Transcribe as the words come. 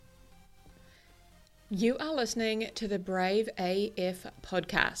You are listening to the Brave AF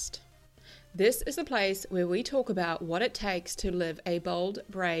podcast. This is the place where we talk about what it takes to live a bold,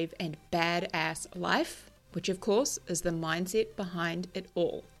 brave, and badass life, which of course is the mindset behind it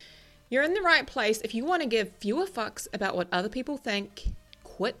all. You're in the right place if you want to give fewer fucks about what other people think,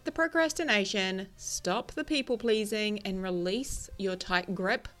 quit the procrastination, stop the people pleasing, and release your tight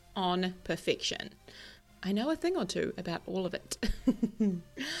grip on perfection. I know a thing or two about all of it.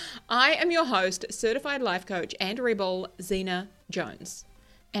 I am your host, certified life coach and rebel, Zena Jones.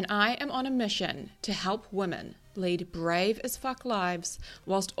 And I am on a mission to help women lead brave as fuck lives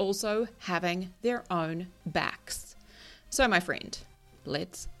whilst also having their own backs. So my friend,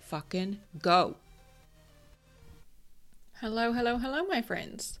 let's fucking go. Hello, my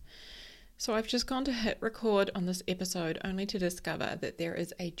friends. So I've just gone to hit record on this episode only to discover that there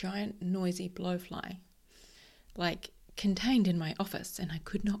is a giant noisy blowfly contained in my office and I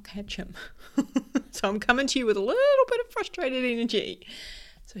could not catch him. So I'm coming to you with a little bit of frustrated energy.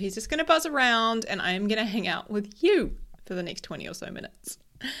 So he's just going to buzz around and I am going to hang out with you for the next 20 or so minutes.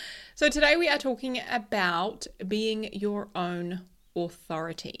 So today we are talking about being your own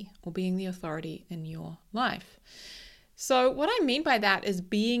authority or being the authority in your life. So what I mean by that is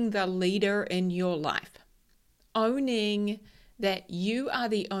being the leader in your life, owning that you are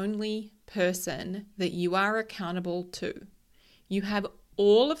the only person that you are accountable to. You have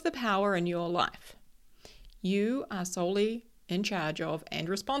all of the power in your life. You are solely in charge of and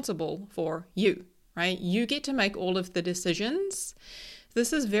responsible for you, right? You get to make all of the decisions.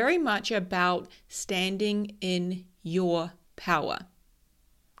 This is very much about standing in your power,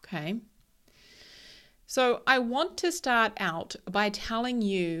 okay? So I want to start out by telling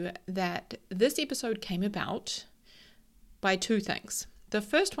you that this episode came about by two things. The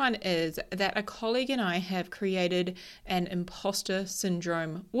first one is that a colleague and I have created an imposter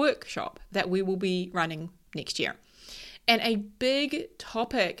syndrome workshop that we will be running next year. And a big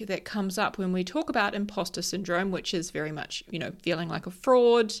topic that comes up when we talk about imposter syndrome, which is very much, feeling like a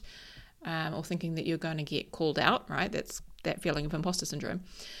fraud or thinking that you're going to get called out, right? That's that feeling of imposter syndrome.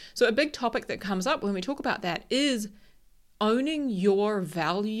 So a big topic that comes up when we talk about that is owning your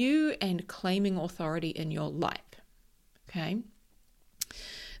value and claiming authority in your life. Okay.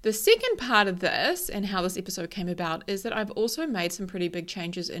 The second part of this and how this episode came about is that I've also made some pretty big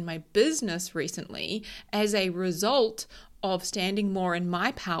changes in my business recently as a result of standing more in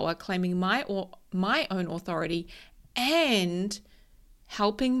my power, claiming my own authority, and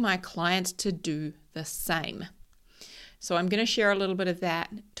helping my clients to do the same. So I'm going to share a little bit of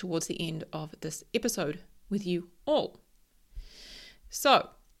that towards the end of this episode with you all. So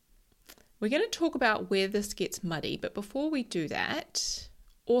we're going to talk about where this gets muddy, but before we do that,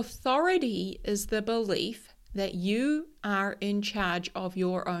 authority is the belief that you are in charge of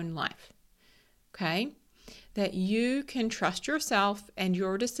your own life, okay? That you can trust yourself and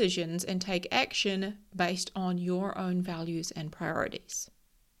your decisions and take action based on your own values and priorities,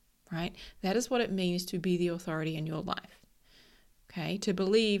 right? That is what it means to be the authority in your life, okay? To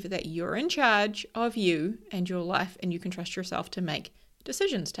believe that you're in charge of you and your life and you can trust yourself to make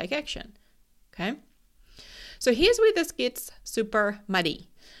decisions, take action, okay? So here's where this gets super muddy.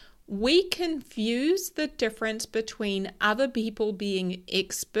 We confuse the difference between other people being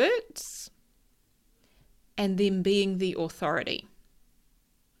experts and them being the authority.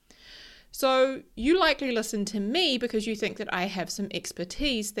 So you likely listen to me because you think that I have some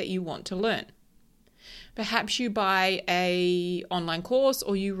expertise that you want to learn. Perhaps you buy an online course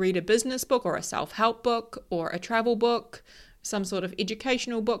or you read a business book or a self-help book or a travel book, some sort of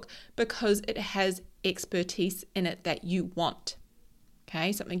educational book because it has expertise in it that you want.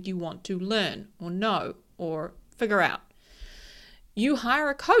 Okay, something you want to learn or know or figure out. You hire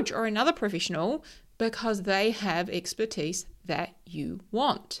a coach or another professional because they have expertise that you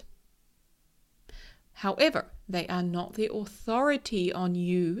want. However, they are not the authority on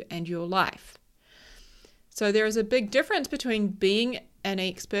you and your life. So there is a big difference between being an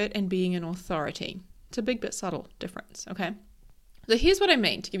expert and being an authority. It's a big but subtle difference, okay? So here's what I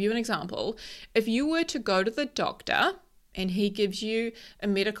mean. To give you an example, if you were to go to the doctor and he gives you a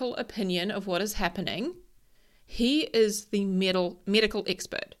medical opinion of what is happening, he is the medical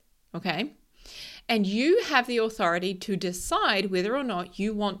expert, okay? And you have the authority to decide whether or not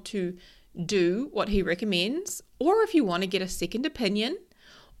you want to do what he recommends, or if you want to get a second opinion,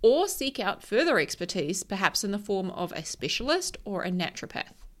 or seek out further expertise, perhaps in the form of a specialist or a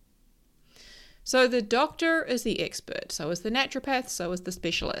naturopath. So the doctor is the expert, so is the naturopath, so is the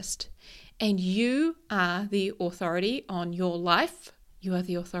specialist. And you are the authority on your life, You are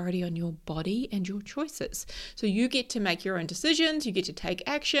the authority on your body and your choices. So you get to make your own decisions, you get to take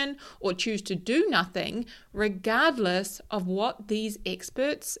action or choose to do nothing, regardless of what these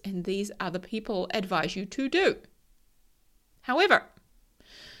experts and these other people advise you to do. However,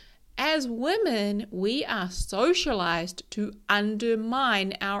 as women, we are socialized to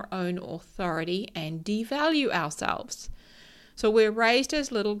undermine our own authority and devalue ourselves. So we're raised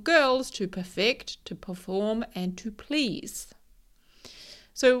as little girls to perfect, to perform, and to please.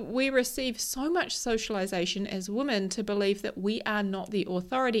 So we receive so much socialization as women to believe that we are not the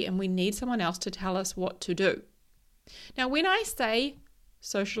authority and we need someone else to tell us what to do. Now, when I say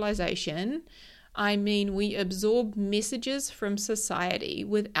socialization, I mean we absorb messages from society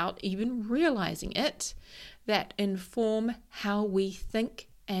without even realizing it that inform how we think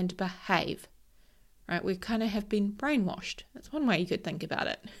and behave. Right? We kind of have been brainwashed. That's one way you could think about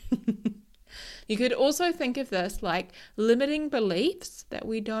it. You could also think of this like limiting beliefs that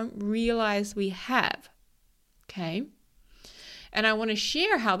we don't realize we have. Okay? And I want to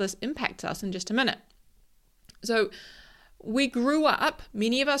share how this impacts us in just a minute. So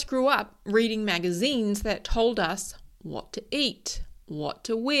many of us grew up reading magazines that told us what to eat, what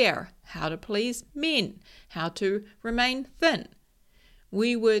to wear, how to please men, how to remain thin.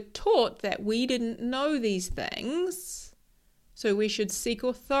 We were taught that we didn't know these things, so we should seek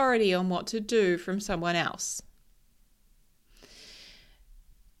authority on what to do from someone else.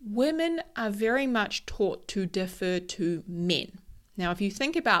 Women are very much taught to defer to men. Now, if you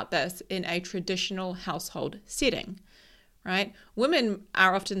think about this in a traditional household setting, right? Women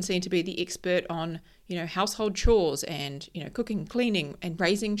are often seen to be the expert on, household chores and, cooking, cleaning, and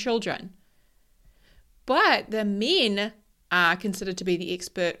raising children. But the men are considered to be the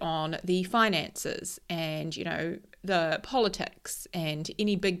expert on the finances and, the politics and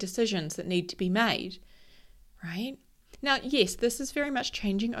any big decisions that need to be made, right? Now, yes, this is very much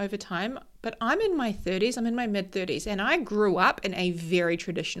changing over time, but I'm in my 30s, I'm in my mid-30s, and I grew up in a very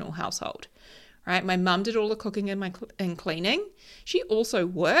traditional household, right? My mum did all the cooking and cleaning. She also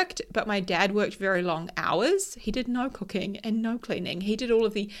worked, but my dad worked very long hours. He did no cooking and no cleaning. He did all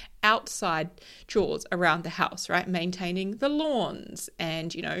of the outside chores around the house, right? Maintaining the lawns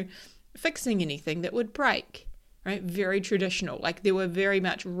and, fixing anything that would break. Right? Very traditional. Like there were very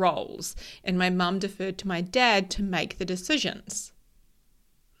much roles, and my mum deferred to my dad to make the decisions.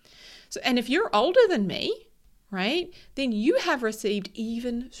 So, and if you're older than me, right, then you have received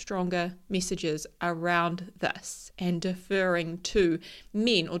even stronger messages around this and deferring to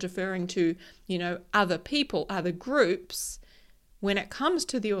men or deferring to, other people, other groups when it comes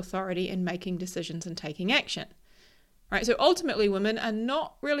to the authority and making decisions and taking action. Right? So ultimately, women are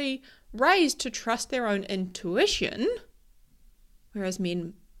not really raised to trust their own intuition, whereas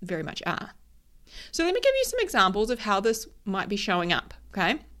men very much are. So let me give you some examples of how this might be showing up,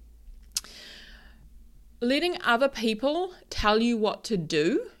 okay? Letting other people tell you what to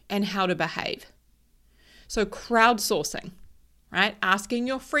do and how to behave. So crowdsourcing, right? Asking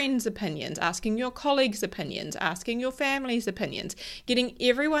your friends' opinions, asking your colleagues' opinions, asking your family's opinions, getting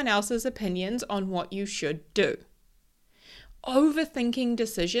everyone else's opinions on what you should do. Overthinking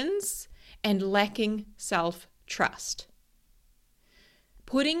decisions and lacking self-trust.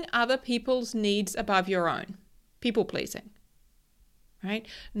 Putting other people's needs above your own. People pleasing. Right?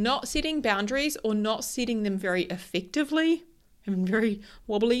 Not setting boundaries or not setting them very effectively. Having very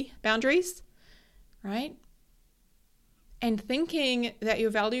wobbly boundaries. Right? And thinking that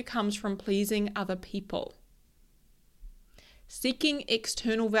your value comes from pleasing other people. Seeking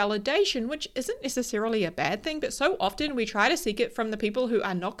external validation, which isn't necessarily a bad thing, but so often we try to seek it from the people who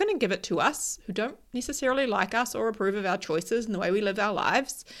are not going to give it to us, who don't necessarily like us or approve of our choices and the way we live our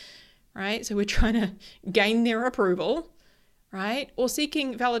lives, right? So we're trying to gain their approval, right? Or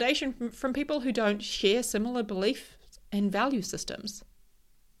seeking validation from people who don't share similar beliefs and value systems,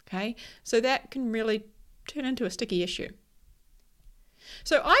 okay? So that can really turn into a sticky issue.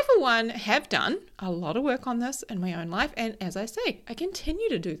 So I, for one, have done a lot of work on this in my own life. And as I say, I continue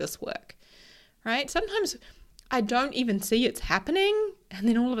to do this work, right? Sometimes I don't even see it's happening. And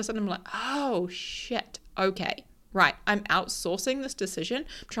then all of a sudden I'm like, oh, shit. Okay, right. I'm outsourcing this decision.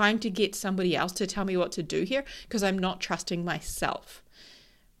 I'm trying to get somebody else to tell me what to do here because I'm not trusting myself,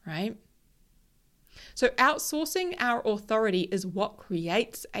 right? So outsourcing our authority is what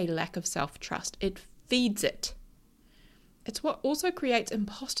creates a lack of self-trust. It feeds it. It's what also creates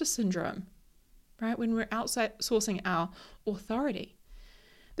imposter syndrome, right? When we're outsourcing our authority.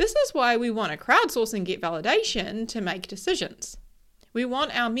 This is why we want to crowdsource and get validation to make decisions. We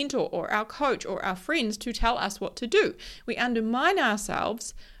want our mentor or our coach or our friends to tell us what to do. We undermine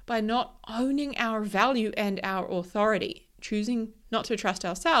ourselves by not owning our value and our authority, choosing not to trust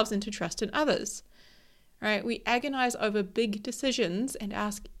ourselves and to trust in others. Right? We agonize over big decisions and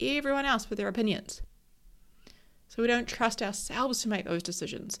ask everyone else for their opinions. So we don't trust ourselves to make those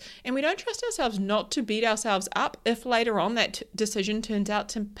decisions. And we don't trust ourselves not to beat ourselves up if later on that decision turns out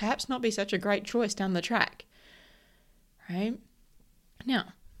to perhaps not be such a great choice down the track. Right? Now,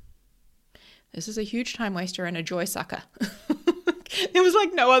 this is a huge time waster and a joy sucker. There was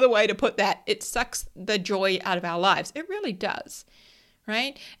like no other way to put that. It sucks the joy out of our lives. It really does.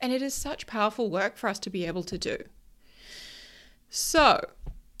 Right? And it is such powerful work for us to be able to do. So,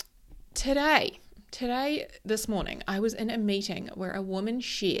 this morning, I was in a meeting where a woman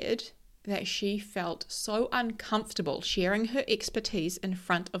shared that she felt so uncomfortable sharing her expertise in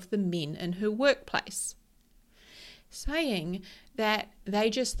front of the men in her workplace, saying that they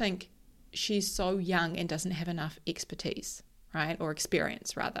just think she's so young and doesn't have enough expertise, right? Or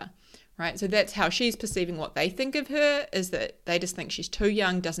experience, rather, right? So that's how she's perceiving what they think of her, is that they just think she's too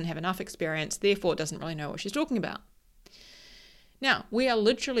young, doesn't have enough experience, therefore doesn't really know what she's talking about. Now, we are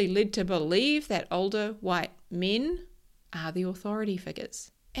literally led to believe that older white men are the authority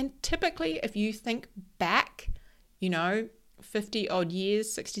figures. And typically, if you think back, 50 odd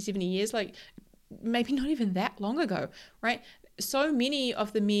years, 60, 70 years, like maybe not even that long ago, right? So many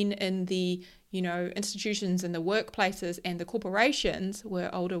of the men in the, institutions and the workplaces and the corporations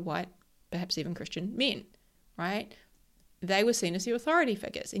were older white, perhaps even Christian men, right? They were seen as the authority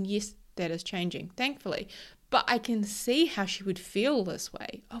figures. And yes, that is changing, thankfully. But I can see how she would feel this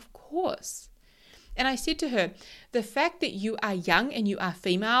way, of course. And I said to her, the fact that you are young and you are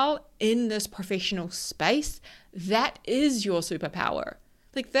female in this professional space, that is your superpower.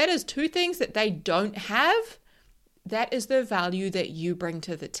 Like, that is two things that they don't have. That is the value that you bring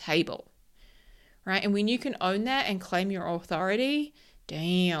to the table, right? And when you can own that and claim your authority,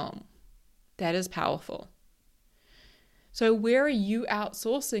 damn, that is powerful. So where are you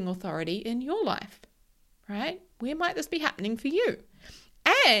outsourcing authority in your life? Right? Where might this be happening for you?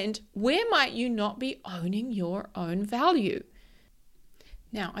 And where might you not be owning your own value?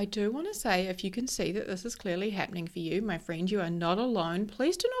 Now, I do want to say, if you can see that this is clearly happening for you, my friend, you are not alone.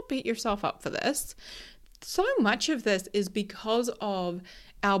 Please do not beat yourself up for this. So much of this is because of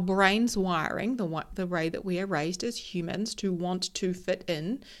our brain's wiring, the way that we are raised as humans to want to fit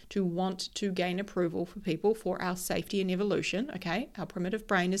in, to want to gain approval for people for our safety and evolution. Okay, our primitive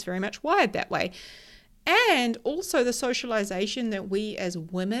brain is very much wired that way. And also the socialization that we as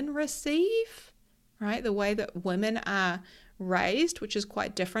women receive, right? The way that women are raised, which is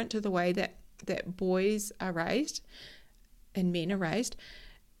quite different to the way that boys are raised and men are raised,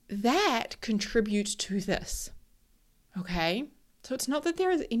 that contributes to this, okay? So it's not that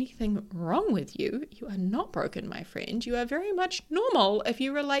there is anything wrong with you. You are not broken, my friend. You are very much normal if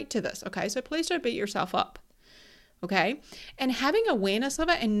you relate to this, okay? So please don't beat yourself up. Okay. And having awareness of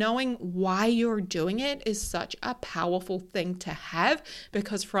it and knowing why you're doing it is such a powerful thing to have,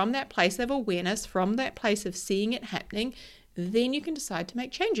 because from that place of awareness, from that place of seeing it happening, then you can decide to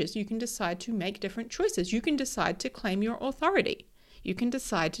make changes. You can decide to make different choices. You can decide to claim your authority. You can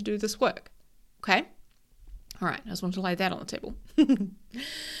decide to do this work. Okay. All right. I just wanted to lay that on the table.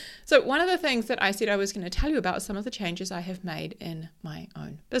 So one of the things that I said I was going to tell you about is some of the changes I have made in my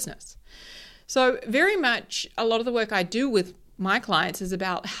own business. So very much a lot of the work I do with my clients is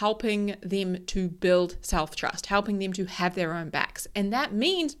about helping them to build self-trust, helping them to have their own backs. And that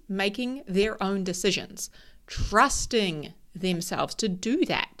means making their own decisions, trusting themselves to do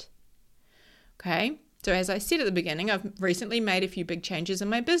that. Okay. So as I said at the beginning, I've recently made a few big changes in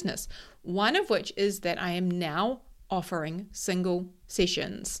my business. One of which is that I am now offering single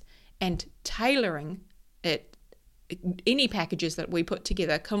sessions and tailoring any packages that we put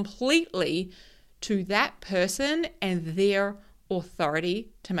together completely to that person and their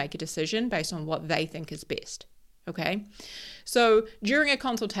authority to make a decision based on what they think is best. Okay. So during a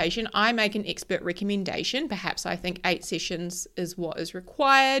consultation, I make an expert recommendation. Perhaps I think 8 sessions is what is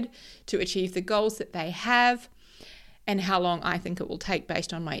required to achieve the goals that they have, and how long I think it will take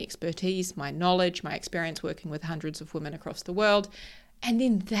based on my expertise, my knowledge, my experience working with hundreds of women across the world. And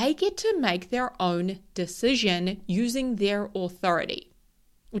then they get to make their own decision using their authority,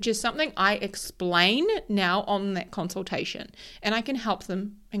 which is something I explain now on that consultation. And I can help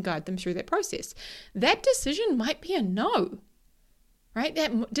them and guide them through that process. That decision might be a no, right?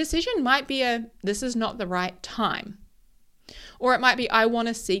 That decision might be this is not the right time. Or it might be, I want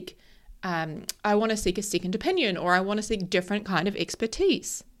to seek a second opinion, or I want to seek different kind of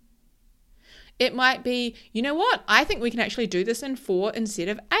expertise. It might be, you know what? I think we can actually do this in 4 instead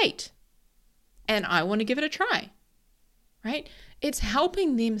of 8. And I want to give it a try. right? It's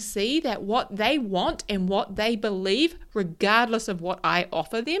helping them see that what they want and what they believe, regardless of what I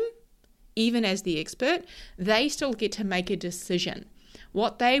offer them, even as the expert, they still get to make a decision.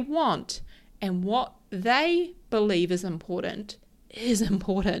 What they want and what they believe is important is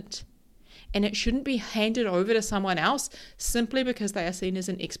important. And it shouldn't be handed over to someone else simply because they are seen as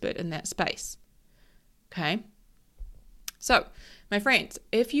an expert in that space. Okay? So, my friends,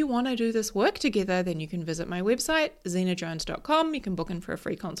 if you want to do this work together, then you can visit my website, zenajones.com. You can book in for a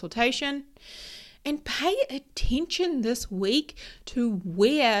free consultation. And pay attention this week to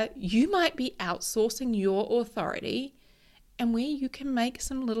where you might be outsourcing your authority and where you can make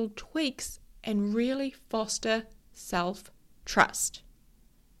some little tweaks and really foster self-trust.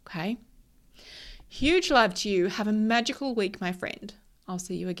 Okay? Huge love to you. Have a magical week, my friend. I'll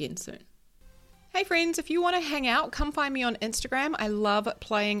see you again soon. Hey friends, if you want to hang out, come find me on Instagram. I love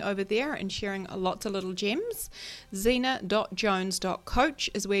playing over there and sharing lots of little gems. Zena.jones.coach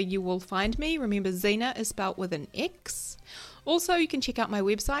is where you will find me. Remember, Zena is spelled with an X. Also, you can check out my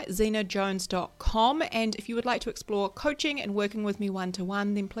website, zenajones.com. And if you would like to explore coaching and working with me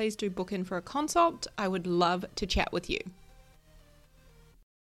one-to-one, then please do book in for a consult. I would love to chat with you.